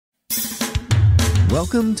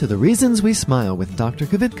Welcome to The Reasons We Smile with Dr.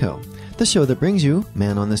 Kvitko, the show that brings you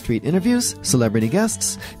man-on-the-street interviews, celebrity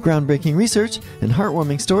guests, groundbreaking research, and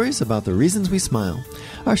heartwarming stories about the reasons we smile.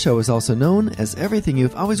 Our show is also known as everything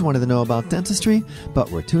you've always wanted to know about dentistry, but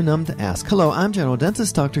we're too numb to ask. Hello, I'm General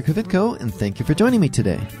Dentist Dr. Kvitko, and thank you for joining me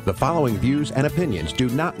today. The following views and opinions do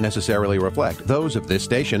not necessarily reflect those of this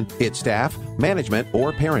station, its staff, management,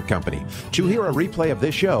 or parent company. To hear a replay of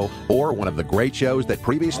this show or one of the great shows that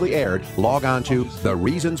previously aired, log on to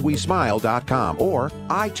thereasonswesmile.com or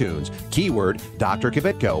iTunes, keyword Dr.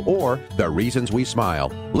 Kvitko or The Reasons We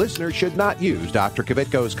Smile. Listeners should not use Dr.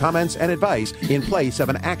 Kvitko's comments and advice in place of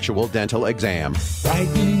an actual dental exam.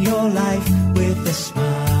 Brighten your life with a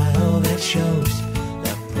smile that shows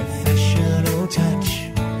the professional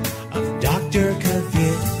touch of Dr. Kvitko.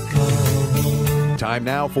 Time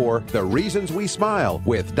now for The Reasons We Smile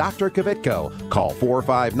with Dr. Kvitko. Call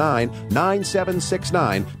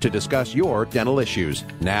 459-9769 to discuss your dental issues.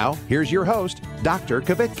 Now, here's your host, Dr.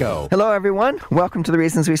 Kvitko. Hello, everyone. Welcome to The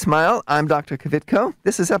Reasons We Smile. I'm Dr. Kvitko.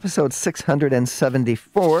 This is episode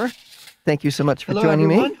 674. Thank you so much for joining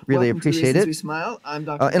me. Really appreciate it. In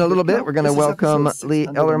a little bit, we're going to welcome Lee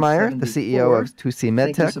Ellermeier, the CEO of 2C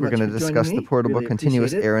Medtech. We're going to discuss the portable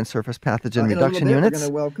continuous air and surface pathogen reduction units,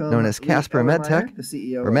 known as CASPR Medik,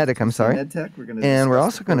 or Medik, I'm sorry. And we're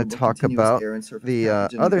also going to talk about the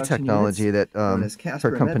other technology that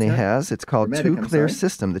her company has. It's called 2Clear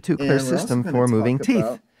System, the 2Clear System for moving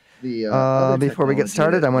teeth. Before we get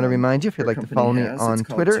started, I want to remind you, if you'd like to follow me on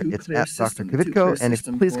Twitter, it's at Dr. Kvitko, and if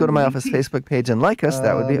you please go to my office Facebook page and like us,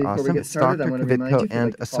 that would be awesome. It's Dr. Kvitko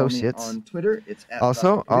and Associates.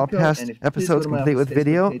 Also, all past episodes complete with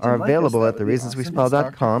video are available at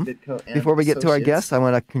thereasonswesmile.com. Before we get to our guests, I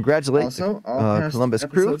want to congratulate the Columbus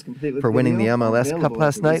Crew for winning the MLS Cup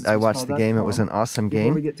last night. I watched the game. It was an awesome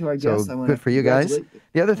game, so good for you guys.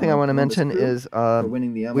 The other thing I want to mention is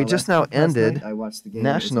we just now ended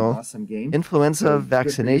National Influenza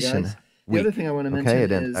Vaccination Week. Okay,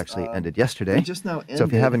 it actually ended yesterday. So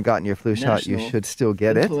if you haven't gotten your flu shot, you should still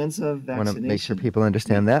get it. I want to make sure people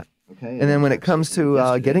understand that. And then when it comes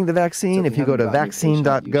to getting the vaccine, if you go to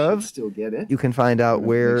vaccine.gov, you can find out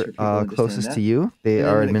where closest to you they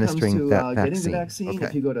are administering that vaccine.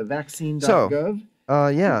 Okay. So,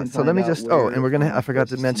 so let me just, and I forgot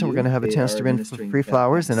to mention, we're going to have a chance to win free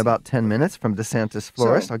flowers in about 10 minutes from DeSantis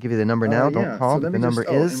Florist. I'll give you the number now, don't call, but the number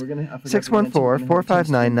is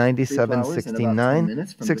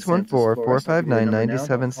 614-459-9769,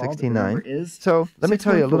 614-459-9769. So let me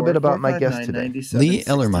tell you a little bit about my guest today. Lee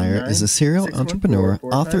Ellermeier is a serial entrepreneur,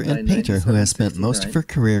 author, and painter who has spent most of her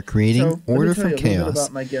career creating order from chaos,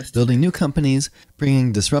 building new companies,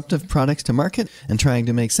 bringing disruptive products to market, and trying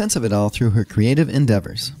to make sense of it all through her creative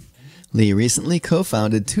endeavors. Lee recently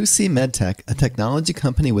co-founded 2C Medtech, a technology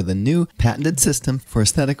company with a new patented system for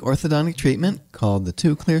aesthetic orthodontic treatment called the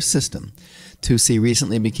 2Clear System. 2C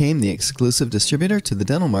recently became the exclusive distributor to the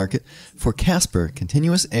dental market for CASPR,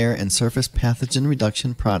 continuous air and surface pathogen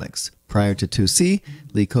reduction products. Prior to 2C,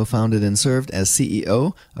 Lee co-founded and served as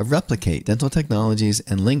CEO of Replicate Dental Technologies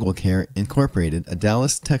and Lingual Care Incorporated, a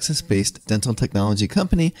Dallas, Texas-based dental technology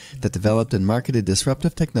company that developed and marketed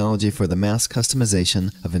disruptive technology for the mass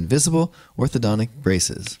customization of invisible orthodontic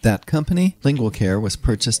braces. That company, Lingual Care, was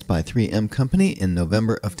purchased by 3M Company in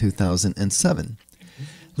November of 2007.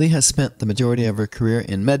 Lee has spent the majority of her career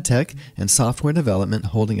in medtech and software development,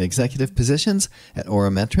 holding executive positions at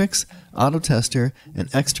Aurametrics, Autotester, and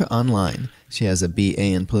Extra Online. She has a BA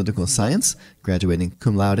in political science, graduating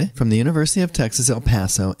cum laude from the University of Texas, El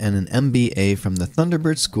Paso, and an MBA from the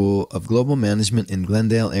Thunderbird School of Global Management in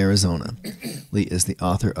Glendale, Arizona. Lee is the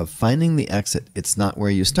author of Finding the Exit. It's not where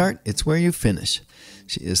you start, it's where you finish.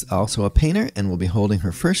 She is also a painter and will be holding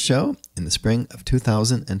her first show in the spring of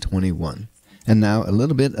 2021. And now a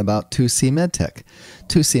little bit about 2C Medtech.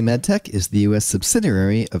 2C Medtech is the U.S.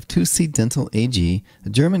 subsidiary of 2C Dental AG, a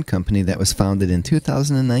German company that was founded in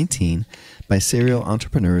 2019 by serial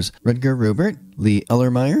entrepreneurs Rutger Rubert, Lee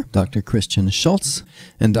Ellermeier, Dr. Christian Schultz,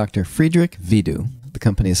 and Dr. Friedrich Vidu. The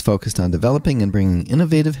company is focused on developing and bringing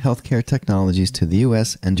innovative healthcare technologies to the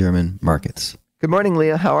U.S. and German markets. Good morning,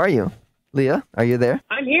 Leah. How are you? Leah, are you there?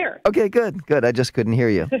 I'm here. Okay, good. I just couldn't hear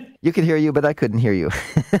you. You could hear you, but I couldn't hear you.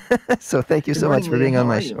 So thank you so much for being on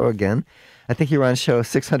my show again. I think you're on show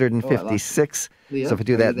 656. So if we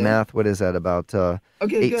do that math, what is that, about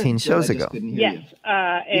 18 shows ago? Yes,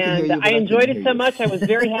 and I enjoyed it so much, I was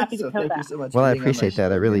very happy to come back. Well, I appreciate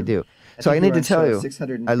that. I really do. So I need to tell you,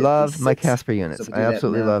 I love my CASPR units. I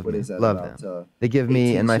absolutely love them. They give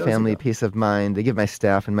me and my family peace of mind. They give my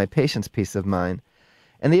staff and my patients peace of mind.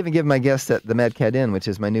 And they even give my guests at the Medtech Inn, which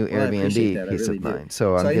is my new Airbnb peace of mind.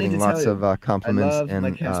 So I'm getting lots of compliments and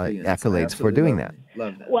accolades for doing that.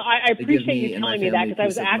 Well, I appreciate you telling me that, because I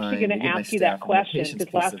was actually going to ask you that question,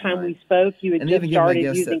 because last time we spoke, you had just started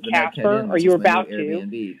using CASPR, or you were about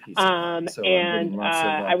to, and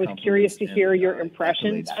I was curious to hear your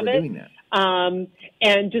impressions of it.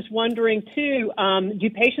 And just wondering, too, do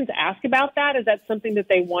patients ask about that? Is that something that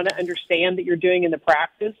they want to understand that you're doing in the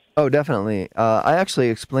practice? Oh, definitely. I actually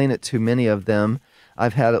explain it to many of them.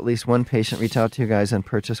 I've had at least one patient reach out to you guys and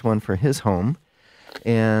purchase one for his home.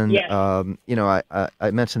 And, yes. You know,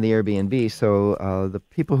 I mentioned the Airbnb. So the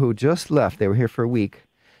people who just left, they were here for a week.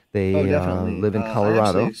 They live in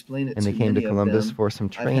Colorado, and they came to Columbus for some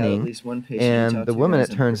training. And the woman,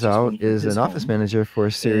 it turns out, is an office manager for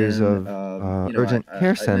a series of urgent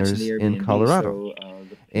care centers in Colorado.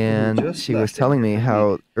 And she was telling me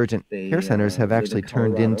how urgent care centers have actually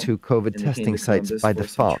turned into COVID testing sites by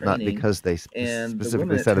default, not because they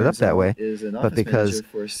specifically set it up that way, but because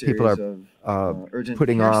people are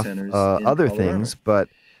putting off other things, but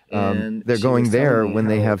they're going there when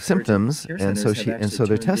they have symptoms, and so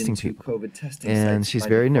they're testing people. And she's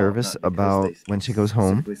very nervous about when she goes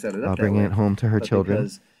home, bringing it home to her children.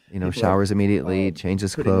 You know, showers immediately,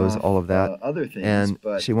 changes clothes, all of that. And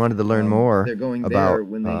she wanted to learn more about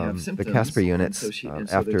the CASPR units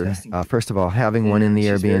after, first of all, having one in the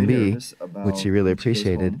Airbnb, which she really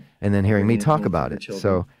appreciated, and then hearing me talk about it.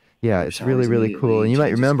 So, yeah, it's really, really cool. And you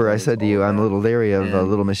might remember I said to you, I'm a little leery of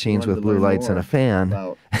little machines with blue lights and a fan.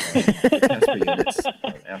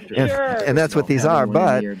 And that's what these are.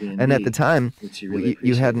 But, and at the time,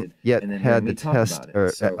 you hadn't yet had the test,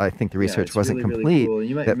 or I think the research wasn't complete,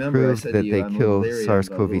 that proved that they kill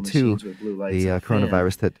SARS-CoV-2, the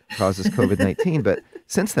coronavirus that causes COVID-19. But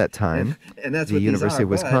since that time, the University of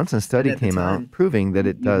Wisconsin study came out proving that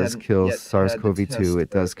it does kill SARS-CoV-2,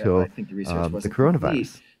 it does kill the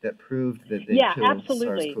coronavirus. That proved that they killed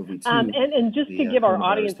absolutely. SARS-CoV-2. And just to give our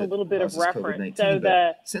audience a little bit of reference, so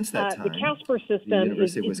the CASPR system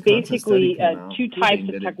is basically two types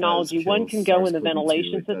of technology. One can go in the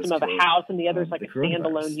ventilation system of a house, and the other is like a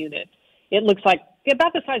standalone unit. It looks like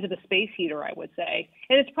about the size of a space heater, I would say.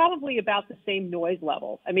 And it's probably about the same noise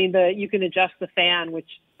level. I mean, you can adjust the fan, which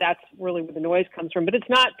that's really where the noise comes from, but it's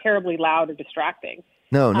not terribly loud or distracting.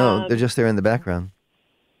 No, they're just there in the background.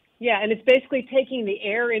 Yeah, and it's basically taking the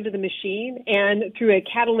air into the machine, and through a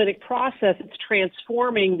catalytic process, it's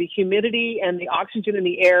transforming the humidity and the oxygen in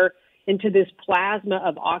the air into this plasma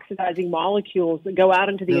of oxidizing molecules that go out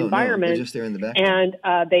into the environment, just there in the background.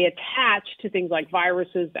 And they attach to things like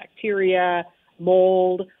viruses, bacteria,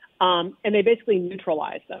 mold, and they basically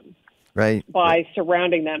neutralize them. Right. By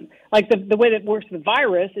surrounding them. Like the way that works with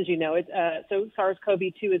virus, as you know, so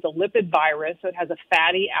SARS-CoV-2 is a lipid virus, so it has a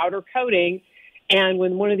fatty outer coating. And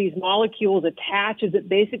when one of these molecules attaches, it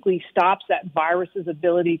basically stops that virus's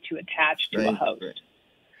ability to attach to a host.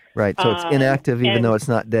 Right, so it's inactive even though it's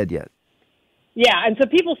not dead yet. Yeah, and so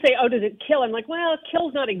people say, oh, does it kill? I'm like, well,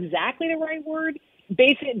 kill's not exactly the right word, but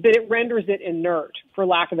it renders it inert, for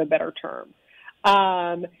lack of a better term.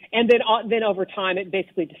 And then over time, it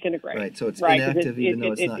basically disintegrates. Right, so it's inactive even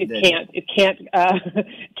though it's not dead. It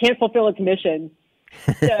can't fulfill its mission.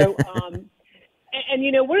 So... And,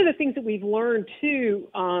 you know, one of the things that we've learned, too,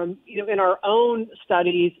 you know, in our own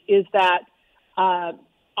studies is that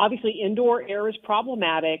obviously indoor air is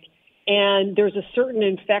problematic, and there's a certain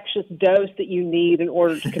infectious dose that you need in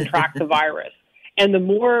order to contract the virus. And the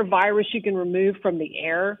more virus you can remove from the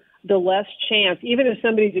air, the less chance, even if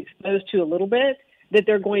somebody's exposed to a little bit, that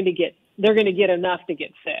they're going to get enough to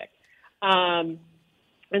get sick.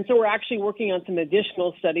 And so we're actually working on some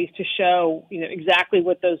additional studies to show, you know, exactly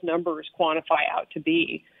what those numbers quantify out to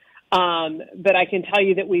be. But I can tell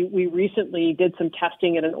you that we recently did some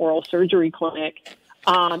testing at an oral surgery clinic,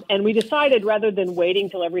 and we decided rather than waiting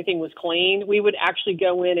till everything was clean, we would actually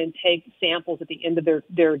go in and take samples at the end of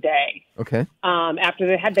their day. Okay. After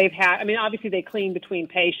they've had, I mean, obviously they clean between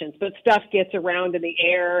patients, but stuff gets around in the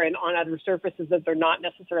air and on other surfaces that they're not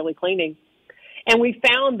necessarily cleaning. And we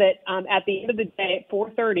found that at the end of the day at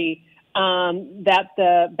 4:30, that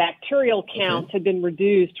the bacterial counts had been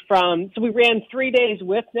reduced from. So we ran 3 days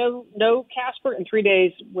with no CASPR and 3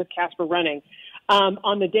 days with CASPR running.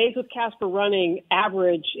 On the days with CASPR running,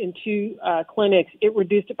 average in two clinics, it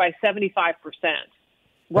reduced it by 75%,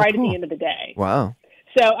 right at the end of the day. Wow.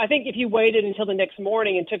 So I think if you waited until the next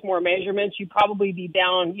morning and took more measurements, you'd probably be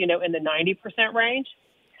down, you know, in the 90% range.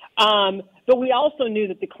 But we also knew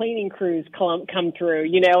that the cleaning crews come through,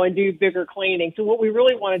 you know, and do bigger cleaning. So what we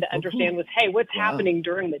really wanted to understand was, hey, what's happening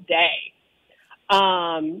during the day,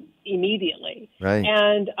 immediately. Right.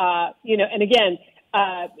 And, you know, and again,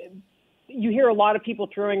 you hear a lot of people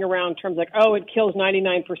throwing around terms like, oh, it kills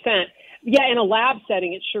 99%. Yeah, in a lab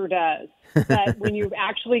setting, it sure does. But when you've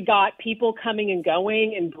actually got people coming and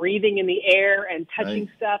going and breathing in the air and touching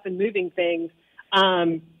stuff and moving things,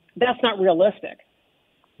 that's not realistic.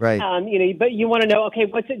 Right. But you want to know, okay,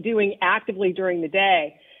 what's it doing actively during the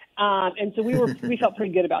day? And so we felt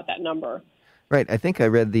pretty good about that number. Right. I think I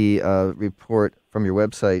read the report from your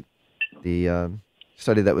website, the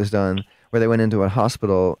study that was done, where they went into a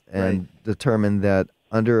hospital and determined that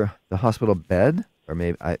under the hospital bed, or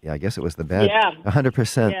maybe, I guess it was the bed,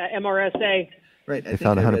 100%. Yeah, MRSA. Right. They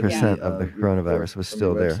found 100% of the coronavirus was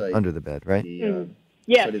still there under the bed, right?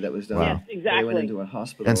 Yes. Study that was done. Wow. Yes, exactly. They went into a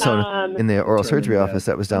hospital. And so in the oral surgery office,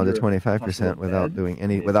 that was down to 25%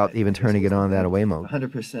 without even turning it on that away mode.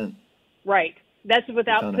 100%. Right. That's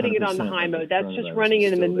without putting it on the high mode. That's just running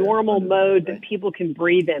it in the normal mode that people can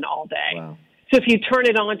breathe in all day. Wow. So if you turn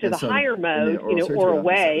it on to the higher mode, or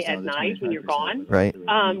away at night when you're gone, right?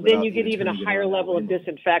 Then you get even a higher level of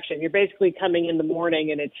disinfection. You're basically coming in the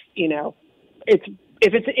morning, and it's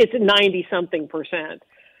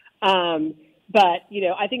 90-something%. But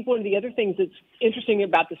I think one of the other things that's interesting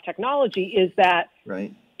about this technology is that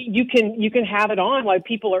you can have it on while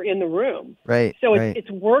people are in the room. Right. So it's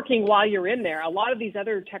working while you're in there. A lot of these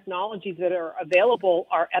other technologies that are available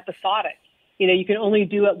are episodic. You can only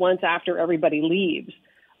do it once after everybody leaves,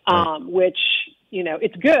 which,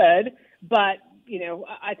 it's good. But,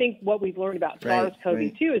 I think what we've learned about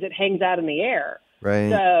SARS-CoV-2 is it hangs out in the air.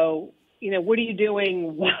 Right. So, what are you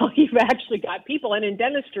doing while you've actually got people? And in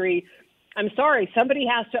dentistry, I'm sorry, somebody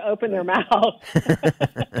has to open their mouth.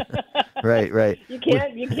 Right. You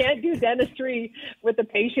can't do dentistry with the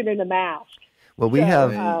patient in a mask. Well, we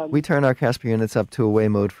turn our CASPR units up to away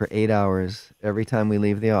mode for 8 hours every time we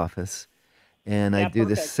leave the office. And I do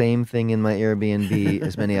the same thing in my Airbnb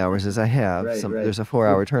as many hours as I have. There's a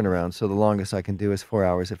 4-hour turnaround, so the longest I can do is 4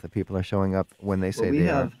 hours if the people are showing up when they say they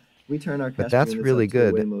are. We turn our but that's really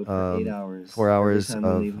good. 4 hours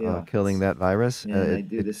of killing that virus. It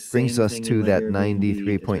brings us to that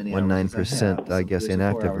 93.19%, I guess,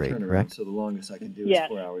 inactive rate, correct? So the longest I can do is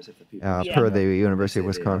 4 hours if the people per the University of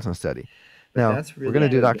Wisconsin study. Now, we're going to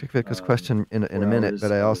do Dr. Kvitko's question in a minute,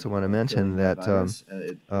 but I also want to mention that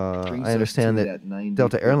I understand that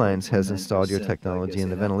Delta Airlines has installed your technology in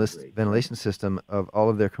the ventilation system of all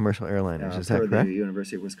of their commercial airliners. Is that correct? The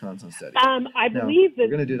University of Wisconsin study. I believe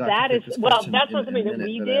that's not something that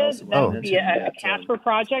we did. That would be a CASPR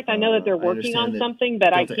project. I know that they're working on something,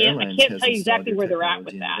 but I can't tell you exactly where they're at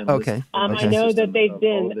with that. Okay. I know that they've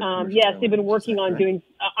been, they've been working on doing,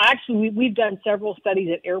 actually, we've done several studies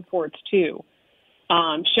at airports too.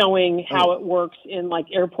 Showing how it works in like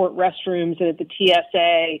airport restrooms and at the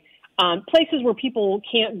TSA, places where people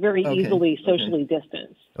can't very easily socially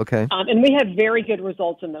distance. Okay. And we had very good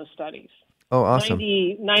results in those studies. Oh, awesome.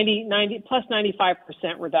 90 plus 95%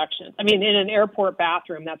 reduction. I mean, in an airport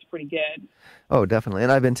bathroom, that's pretty good. Oh, definitely.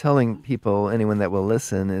 And I've been telling people, anyone that will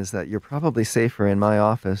listen, is that you're probably safer in my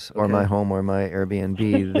office or my home or my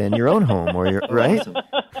Airbnb than your own home or your, right?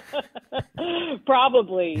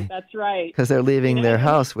 Probably. That's right. Because they're leaving their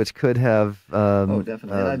house, which could have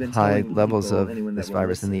high levels of this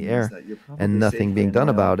virus in the air and nothing being done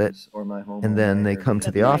about it. And then they come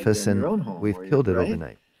to the office and we've killed it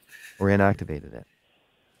overnight or inactivated it.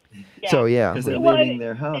 Yeah. So, yeah. Because they're leaving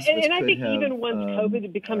their house. And I think even once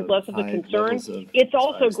COVID becomes less of a concern, it's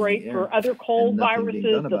also great for other cold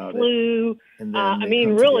viruses, the flu. I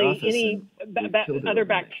mean, really, any other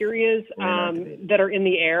bacteria that are in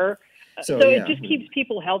the air. So it just keeps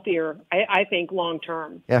people healthier, I think, long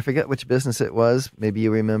term. Yeah, I forget which business it was. Maybe you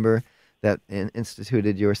remember that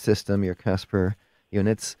instituted your system, your CASPR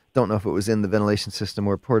units. Don't know if it was in the ventilation system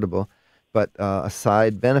or portable. But a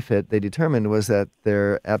side benefit they determined was that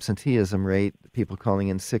their absenteeism rate, people calling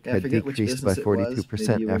in sick, had decreased by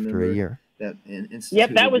 42% after a year. That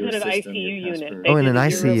was in an ICU unit. In an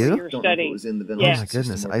ICU? Oh my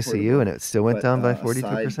goodness, ICU, and it still went down by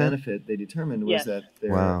 42%? Benefit they determined was that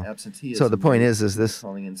their absenteeism. So the point is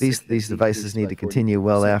these devices need to continue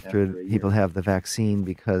well after people have the vaccine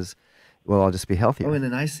because we'll all just be healthier. Oh, in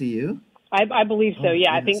an ICU? I believe so.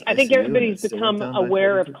 Yeah, I think everybody's become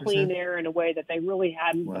aware of clean air in a way that they really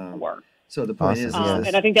hadn't before. So the point is,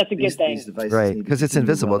 and I think that's a good thing. Right, because it's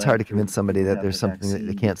invisible. It's hard to convince somebody that there's something that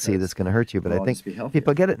they can't see that's going to hurt you. But I think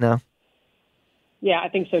people get it now. Yeah, I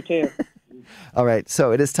think so too. All right,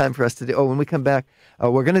 so it is time for us to do. Oh, when we come back,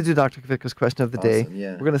 we're going to do Dr. Kvitko's question of the day.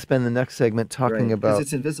 Yeah. We're going to spend the next segment talking about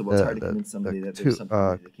it's invisible. It's hard to convince somebody that there's something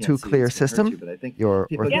that they can't two see clear that's gonna hurt system, you, but I think your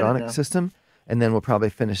orthodontic system, and then we'll probably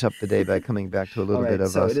finish up the day by coming back to a little bit of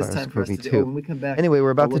SARS-CoV-2. Anyway, we're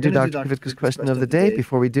about to do Dr. Kvitko's question of the day.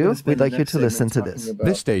 Before we do, we'd like you to listen to this.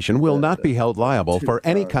 This station will not be held liable for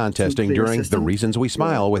any contesting during The Reasons We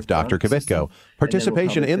Smile with Dr. Kvitko.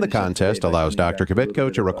 Participation in the contest allows Dr.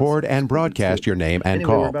 Kvitko to record and broadcast your name and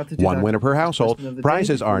call. One winner per household.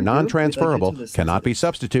 Prizes are non-transferable, cannot be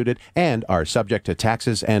substituted, and are subject to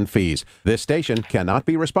taxes and fees. This station cannot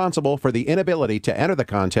be responsible for the inability to enter the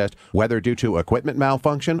contest, whether due to equipment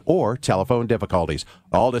malfunction or telephone difficulties.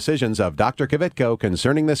 All decisions of Dr. Kvitko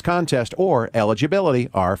concerning this contest or eligibility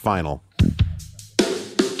are final.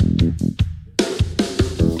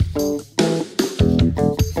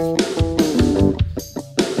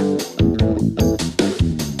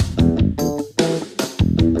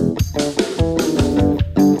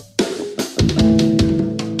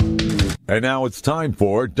 And now it's time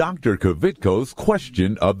for Dr. Kvitko's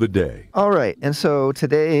question of the day. All right, and so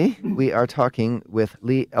today we are talking with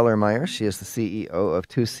Lee Ellermeier. She is the CEO of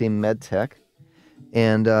 2C Medtech.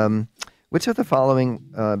 And which of the following,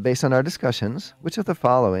 based on our discussions, which of the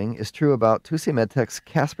following is true about 2C Medtech's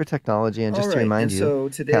CASPR technology? And just to remind you,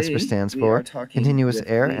 CASPR stands for Continuous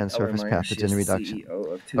Air and Surface Pathogen Reduction.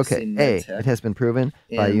 Okay, A, it has been proven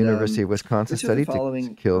by a University of Wisconsin study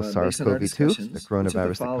to kill SARS-CoV-2, the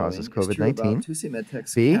coronavirus that causes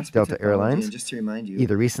COVID-19. B, Delta Airlines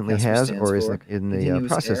either recently has or is in the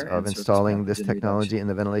process of installing this technology in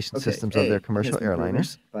the ventilation systems of their commercial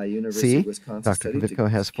airliners. C, Dr. Kvitko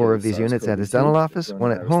has 4 of these units at his dental office,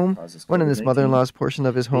 1 at home, 1 in his mother-in-law's portion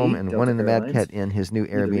of his home, and 1 in the Mad Cat in his new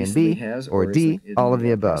Airbnb, or D, all of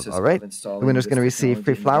the above. All right? The winner's going to receive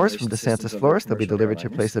free flowers from DeSantis Florist. They'll be delivered to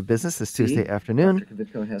your place of business this Tuesday afternoon.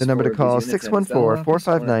 The number to call is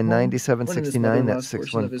 614-459-9769. That's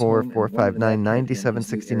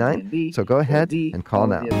 614-459-9769. So go ahead and call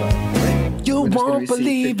now. You won't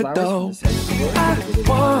believe it though. I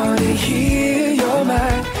want to hear your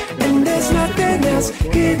mind. And there's nothing else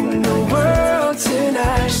in the world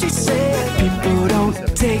tonight. She said, people don't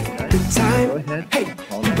take the time. Hey,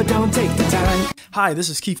 people don't take the time. Hi, this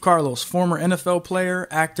is Keith Carlos, former NFL player,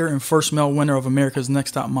 actor, and first male winner of America's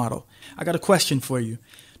Next Top Model. I got a question for you.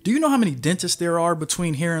 Do you know how many dentists there are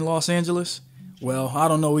between here and Los Angeles? Well, I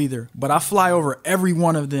don't know either, but I fly over every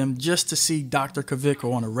one of them just to see Dr.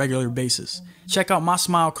 Kvitko on a regular basis. Check out my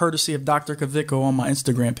smile courtesy of Dr. Kvitko on my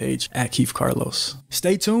Instagram page at Keith Carlos.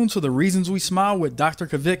 Stay tuned to The Reasons We Smile with Dr.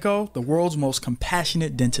 Kvitko, the world's most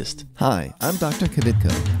compassionate dentist. Hi, I'm Dr.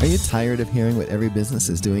 Kvitko. Are you tired of hearing what every business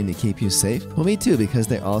is doing to keep you safe? Well, me too, because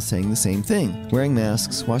they're all saying the same thing. Wearing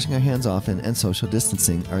masks, washing our hands often, and social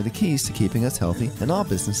distancing are the keys to keeping us healthy, and all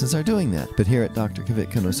businesses are doing that. But here at Dr.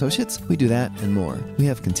 Kvitko & Associates, we do that and more. We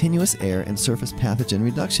have continuous air and surface pathogen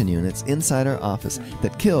reduction units inside our office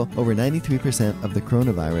that kill over 93% of the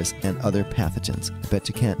coronavirus and other pathogens. I bet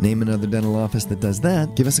you can't name another dental office that does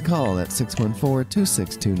that. Give us a call at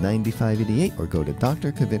 614-262-9588 or go to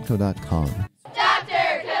drkvitko.com.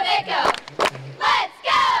 Dr. Kvitko, let's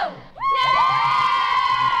go!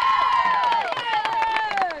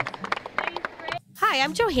 Hi,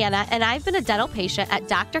 I'm Johanna, and I've been a dental patient at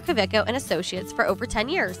Dr. Kvitko & Associates for over 10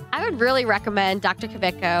 years. I would really recommend Dr.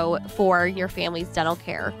 Kvitko for your family's dental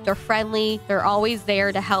care. They're friendly. They're always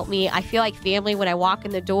there to help me. I feel like family when I walk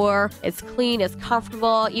in the door. It's clean, it's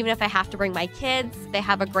comfortable. Even if I have to bring my kids, they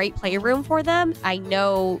have a great playroom for them. I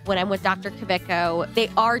know when I'm with Dr. Kvitko, they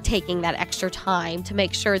are taking that extra time to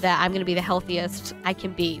make sure that I'm going to be the healthiest I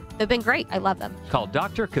can be. They've been great. I love them. Call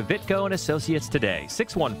Dr. Kvitko & Associates today,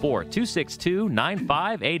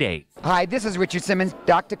 614-262-9588. Hi, this is Richard Simmons.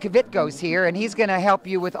 Dr. Kvitko's here, and he's going to help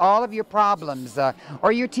you with all of your problems.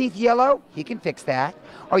 Are your teeth yellow? He can fix that.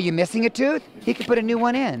 Are you missing a tooth? He can put a new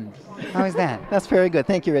one in. How is that? That's very good.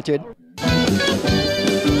 Thank you, Richard.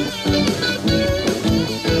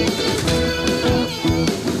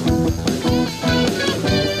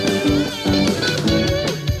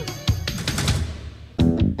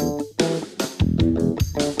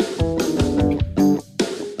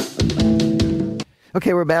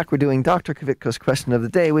 Okay, we're back. We're doing Dr. Kvitko's question of the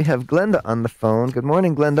day. We have Glenda on the phone. Good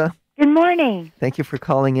morning, Glenda. Good morning. Thank you for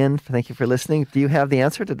calling in. Thank you for listening. Do you have the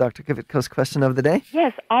answer to Dr. Kvitko's question of the day?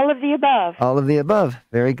 Yes, all of the above. All of the above.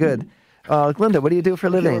 Very good. Glenda, what do you do for a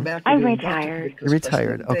living? I'm retired. You're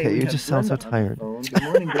retired. Okay, you just sound so tired. Good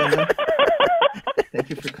morning, Glenda. Thank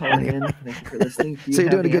you for calling in. Thank you for listening. So you're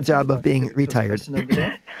doing a good job of being retired.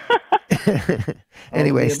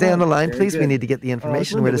 Anyway, stay on the line, please. We need to get the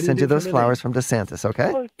information where to send you those flowers from DeSantis,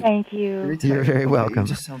 okay? Oh, thank you. You're very welcome.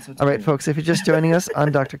 All right, folks, if you're just joining us,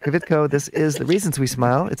 I'm Dr. Kvitko. This is The Reasons We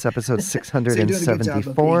Smile. It's episode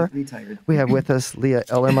 674. We have with us Leah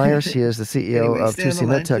Ellermeier. She is the CEO of 2C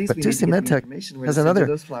Medtech. But 2C Medtech has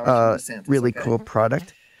another really cool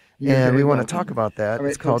product. And we want to talk about that.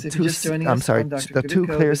 It's called the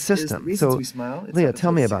 2Clear system. So, Leah,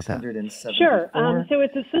 tell me about that. Sure. So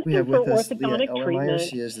it's a system for orthodontic treatment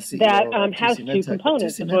that has two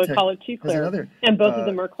components. That's why we call it 2Clear, and both of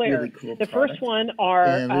them are clear. The first one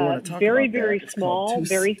are very, very small,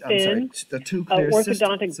 very thin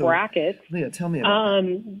orthodontic brackets. Leah, tell me about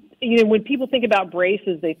that. You know, when people think about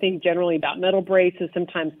braces, they think generally about metal braces,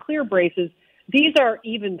 sometimes clear braces. These are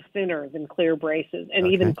even thinner than clear braces and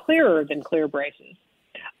even clearer than clear braces.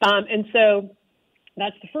 And so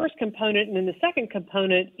that's the first component. And then the second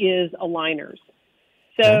component is aligners.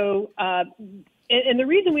 So, and the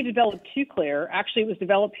reason we developed 2Clear, actually it was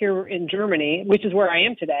developed here in Germany, which is where I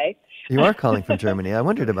am today. You are calling from Germany. I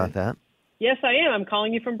wondered about that. Yes, I am. I'm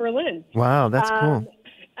calling you from Berlin. Wow, that's cool.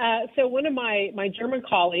 So one of my German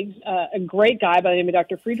colleagues, a great guy by the name of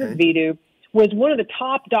Dr. Friedrich Wiedu, was one of the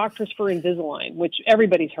top doctors for Invisalign, which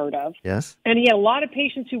everybody's heard of. Yes. And he had a lot of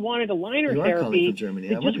patients who wanted aligner therapy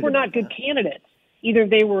that just were not good candidates. Either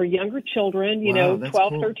they were younger children, you know,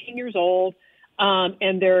 12, 13 years old,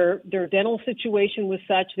 and their dental situation was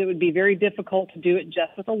such that it would be very difficult to do it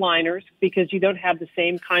just with aligners because you don't have the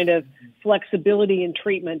same kind of flexibility in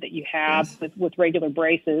treatment that you have with regular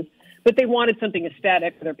braces. But they wanted something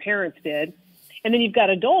aesthetic, or their parents did. And then you've got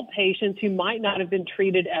adult patients who might not have been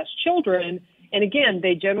treated as children. And again,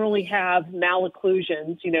 they generally have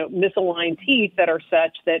malocclusions, you know, misaligned teeth that are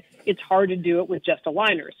such that it's hard to do it with just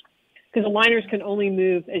aligners. Because aligners can only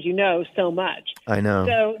move, as you know, so much. I know.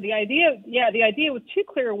 So the idea with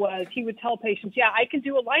 2Clear was he would tell patients, I can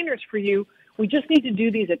do aligners for you. We just need to do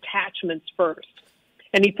these attachments first.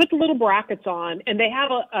 And he put the little brackets on, and they have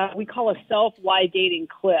we call a self-ligating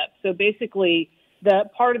clip. So basically, the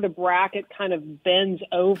part of the bracket kind of bends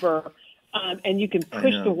over, and you can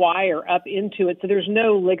push the wire up into it. So there's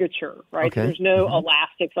no ligature, right? Okay. There's no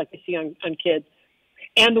elastics like you see on kids.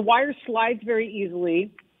 And the wire slides very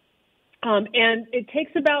easily. And it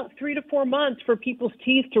takes about 3 to 4 months for people's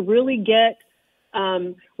teeth to really get,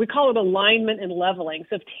 we call it alignment and leveling.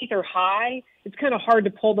 So if teeth are high, it's kind of hard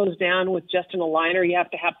to pull those down with just an aligner. You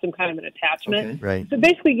have to have some kind of an attachment. Okay. Right. So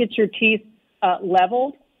basically get your teeth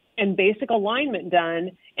leveled and basic alignment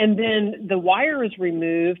done, and then the wire is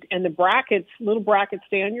removed and the little brackets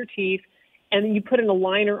stay on your teeth, and then you put an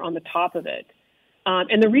aligner on the top of it.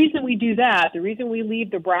 And the reason we do that, the reason we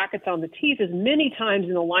leave the brackets on the teeth is many times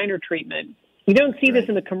in aligner treatment, you don't see this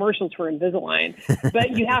in the commercials for Invisalign,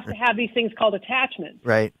 but you have to have these things called attachments.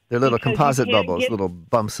 Right. They're little composite bubbles, little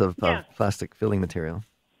bumps of plastic filling material.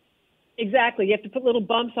 Exactly. You have to put little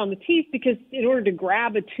bumps on the teeth because in order to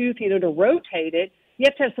grab a tooth, to rotate it, you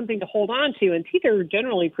have to have something to hold on to, and teeth are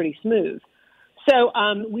generally pretty smooth. So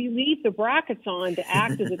we leave the brackets on to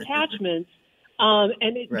act as attachments,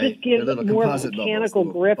 and it just gives more of a mechanical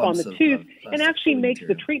grip on the tooth and actually makes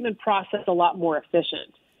the treatment process a lot more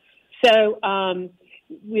efficient. So,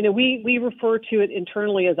 we refer to it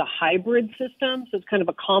internally as a hybrid system. So it's kind of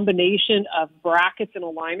a combination of brackets and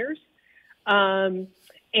aligners.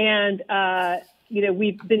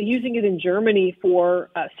 We've been using it in Germany for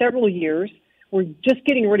several years. We're just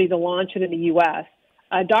getting ready to launch it in the U.S.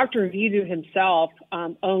 Dr. Wiedu himself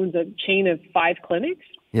owns a chain of 5 clinics.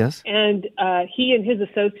 Yes. And he and his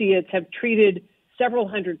associates have treated several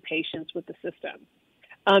hundred patients with the system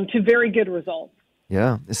to very good results.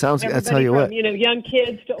 Yeah, it sounds. Everybody I tell you what, young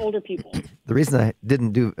kids to older people. The reason I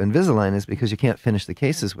didn't do Invisalign is because you can't finish the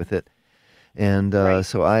cases with it, and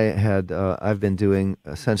so I've been doing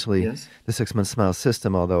essentially the 6-month Smile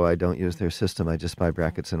system. Although I don't use their system, I just buy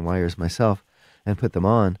brackets and wires myself and put them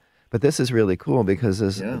on. But this is really cool because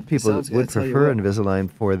people would prefer Invisalign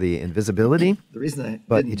for the invisibility,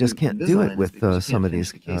 but you just can't do it with some of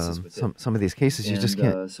these some of these cases. You just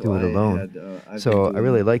can't do it alone. So I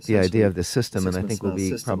really like the idea of this system, and I think we'll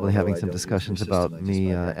be probably having some discussions about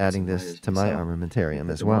me adding this to my armamentarium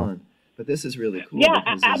as well. But this is really cool. Yeah,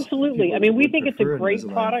 absolutely. I mean, we think it's a great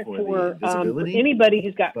product for anybody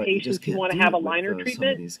who's got patients who want to have aligner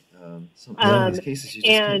treatment.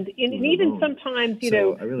 And even sometimes,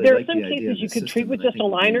 there are some cases you could treat with just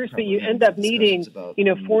aligners, but you end up needing,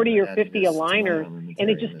 40 or 50 aligners, and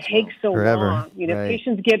it just takes so long.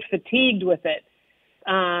 Patients get fatigued with it.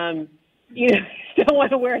 Don't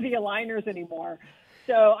want to wear the aligners anymore.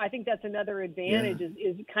 So I think that's another advantage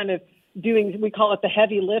is kind of doing, we call it the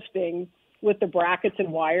heavy lifting, with the brackets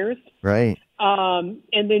and wires. Right. And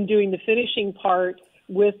then doing the finishing part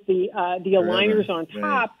with the aligners on top.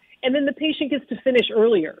 Right. And then the patient gets to finish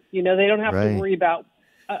earlier. You know, they don't have to worry about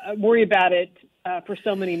it for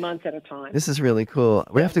so many months at a time. This is really cool.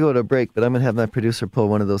 We have to go to a break, but I'm going to have my producer pull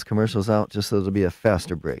one of those commercials out just so it'll be a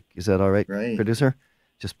faster break. Is that all right, producer?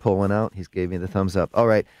 Just pull one out. He's gave me the thumbs up. All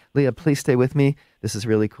right. Leah, please stay with me. This is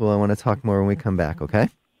really cool. I want to talk more when we come back, okay?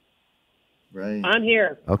 Right. I'm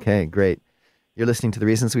here. Okay, great. You're listening to The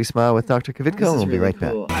Reasons We Smile with Dr. Kvitko, and we'll be right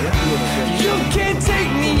back. You can't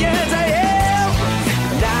take me as I am,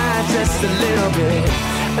 not just a little bit.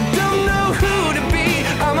 I don't know who to be.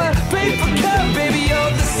 I'm a paper cup, baby,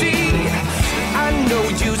 of the sea. I know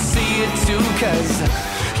you see it too, 'cause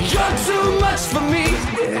you're too much for me.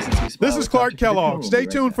 This is Clark Kellogg. Stay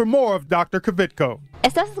tuned for more of Dr. Kvitko.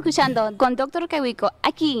 Estás escuchando con Dr. Kvitko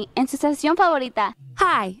aquí en su estación favorita.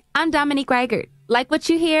 Hi, I'm Dominique Reichert. Like what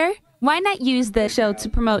you hear? Why not use the show to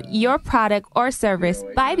promote your product or service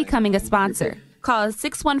by becoming a sponsor? Call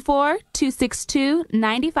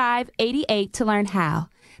 614-262-9588 to learn how.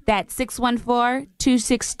 That's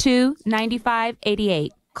 614-262-9588.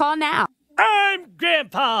 Call now. I'm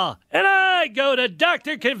Grandpa, and I go to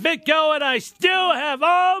Dr. Kvitko, and I still have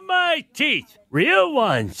all my teeth. Real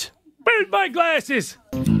ones. Where's my glasses?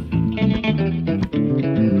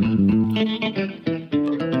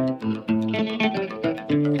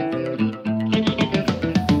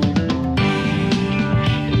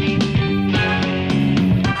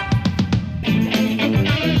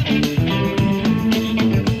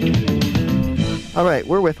 All right,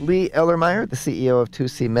 we're with Lee Ellermeier, the CEO of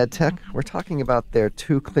 2C Medtech. We're talking about their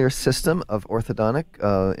Two-Clear system of orthodontic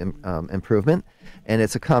improvement, and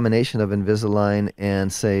it's a combination of Invisalign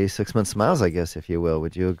and, say, 6-month smiles, I guess, if you will.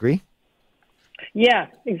 Would you agree? Yeah,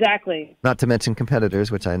 exactly. Not to mention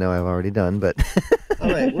competitors, which I know I've already done, but... All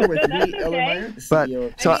right, we're with Lee Ellermeier, the CEO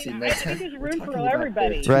of 2C Medtech. I think there's room for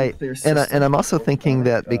everybody. Right, and I'm also thinking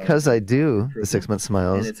that because I do the 6-month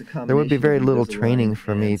smiles, there would be very little training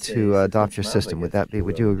for me to adopt your system. Would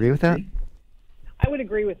you agree with that? I would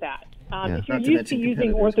agree with that. If you're used to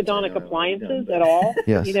using orthodontic appliances at all,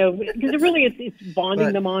 yes. Because it's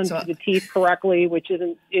bonding them onto the teeth correctly, which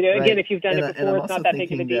isn't, again, if you've done it before, it's not that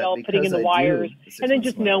big of a deal. Putting in the wires, and then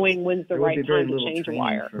just knowing when's the right time to change a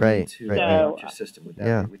wire. Right.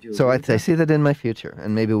 So I see that in my future,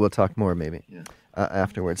 and maybe we'll talk more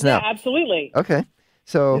afterwards. Now, absolutely. Okay.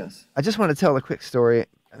 So I just want to tell a quick story.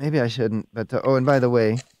 Maybe I shouldn't, but and by the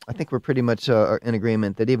way, I think we're pretty much in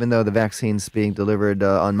agreement that even though the vaccine's being delivered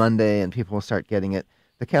on Monday and people will start getting it,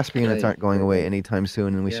 the CASPR units aren't going away anytime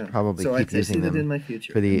soon, and we should probably keep using them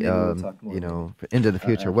for the into the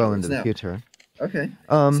future, well into the future. Okay.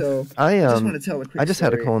 I just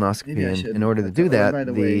had a colonoscopy, and in order to do that,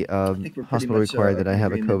 the hospital required that I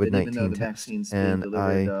have a COVID-19 test, and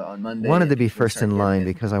I wanted to be first in line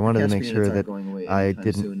because I wanted to make sure that I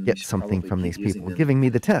didn't get something from these people giving me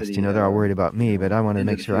the test. They're all worried about me, but I wanted to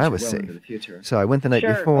make sure I was safe. So I went the night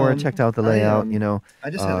before, checked out the layout,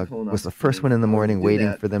 was the first one in the morning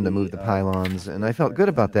waiting for them to move the pylons, and I felt good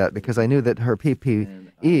about that because I knew that her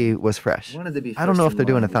PPE was fresh. I don't know if they're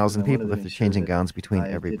doing 1,000 people, if they're changing gowns between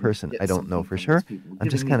every person. I don't know for sure. I'm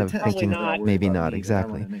just kind of thinking maybe not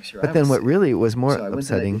exactly. But then what really was more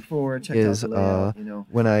upsetting is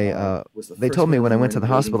when they told me when I went to the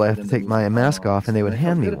hospital I have to take my mask off and they would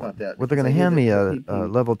hand me one. Well, they're going to hand me a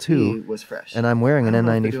level 2 and I'm wearing an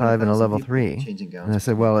N95 and a level 3. And I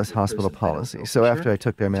said, well, it's hospital policy. So after I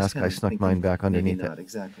took their mask, I snuck mine back underneath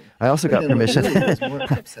it. I also got permission.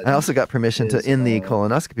 I also got permission to in the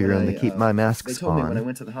colonoscopy room to keep my masks on.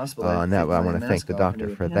 And that I want to thank the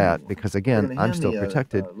doctor for that because again, I'm still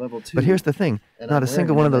protected. But here's the thing: not a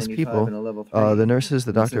single one of those people, the nurses,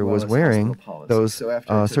 the doctor, was wearing those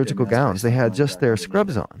surgical gowns. They had just their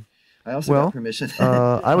scrubs on. I was the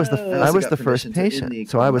first patient,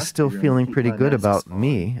 so I was still feeling pretty good about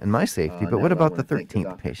me and my safety. But what about the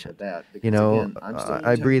 13th patient?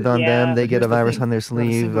 I breathe on them. They get a virus on their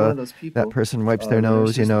sleeve. That person wipes their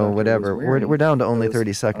nose. Whatever. We're down to only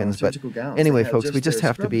 30 seconds. But anyway, folks, we just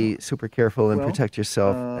have to be super careful and protect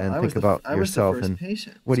yourself and think about yourself. And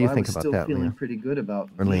what do you think about that, Leah?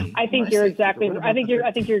 Or Lee? I think you're exactly. I think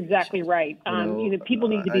you're exactly right. People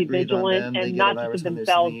need to be vigilant and not just of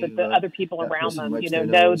themselves, but the other people around them,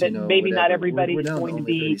 know that maybe not everybody's going to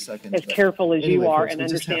be as careful as you are and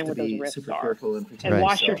understand what those risks are. And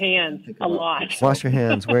wash your hands a lot. Wash your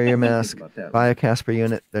hands, wear your mask, buy a CASPR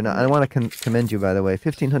unit. They're not. I want to commend you, by the way.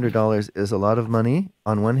 $1,500 is a lot of money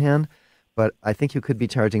on one hand, but I think you could be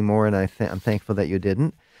charging more, and I'm thankful that you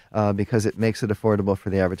didn't because it makes it affordable for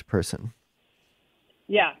the average person.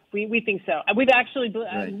 Yeah, we think so. We've actually,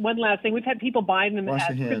 one last thing, we've had people buying them as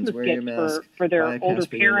Christmas gifts for their older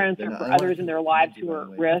parents or for others in their lives who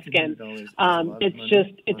are at risk. And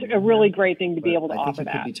it's a really great thing to be able to offer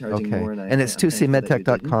that. Okay. And it's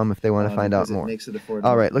 2cmedtech.com if they want to find out more.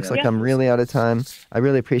 All right. Looks like I'm really out of time. I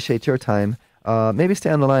really appreciate your time. Maybe stay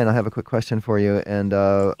on the line. I'll have a quick question for you, and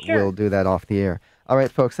we'll do that off the air. All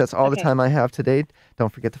right, folks, that's all the time I have today.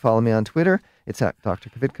 Don't forget to follow me on Twitter. It's at Dr.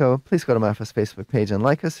 Kvitko. Please go to my office Facebook page and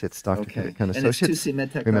like us. It's Dr. Kvitko and Associates.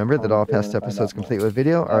 Remember that all past episodes complete with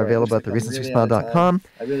video are available at thereasonswesmile.com.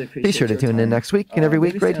 Be sure to tune in next week and every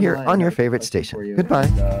week right here on your favorite station. Goodbye.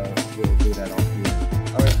 We'll do that off the air.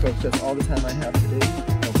 All right, folks, that's all the time I have today.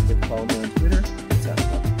 Don't forget to follow me on Twitter. It's at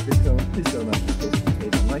Dr. Kvitko. Please go to my Facebook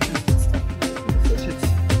page and like us. It's Dr. Kvitko and Associates.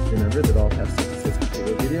 Remember that all past episodes complete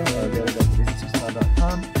with video are available at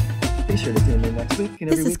theasonswesmile.com. Be sure to tune in next week.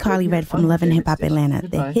 This is Carly Red from Love and Hip Hop Atlanta,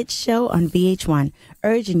 the hit show on VH1,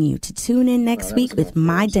 urging you to tune in next week with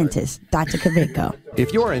my dentist, Dr. Kvitko.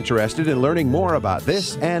 If you're interested in learning more about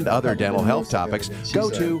this and other dental health topics, go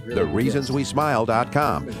to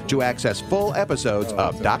thereasonswesmile.com to access full episodes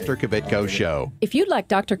of Dr. Kvitko's show. If you'd like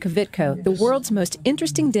Dr. Kvitko, the world's most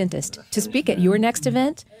interesting dentist, to speak at your next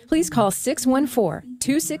event, please call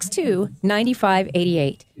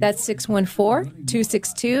 614-262-9588. That's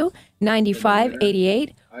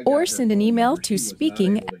 614-262-9588, or send an email to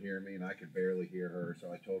speaking. I could barely hear her,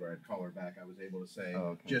 so I told her I'd call her back. I was able to say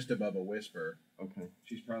just above a whisper. Okay.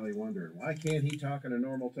 She's probably wondering, why can't he talk in a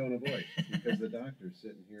normal tone of voice? Because the doctor's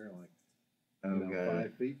sitting here like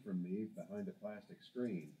 5 feet from me behind a plastic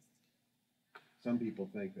screen. Some people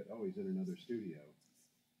think that, he's in another studio.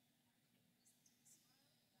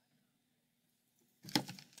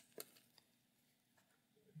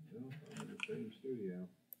 No, I'm in the same studio.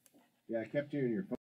 Yeah, I kept hearing your phone.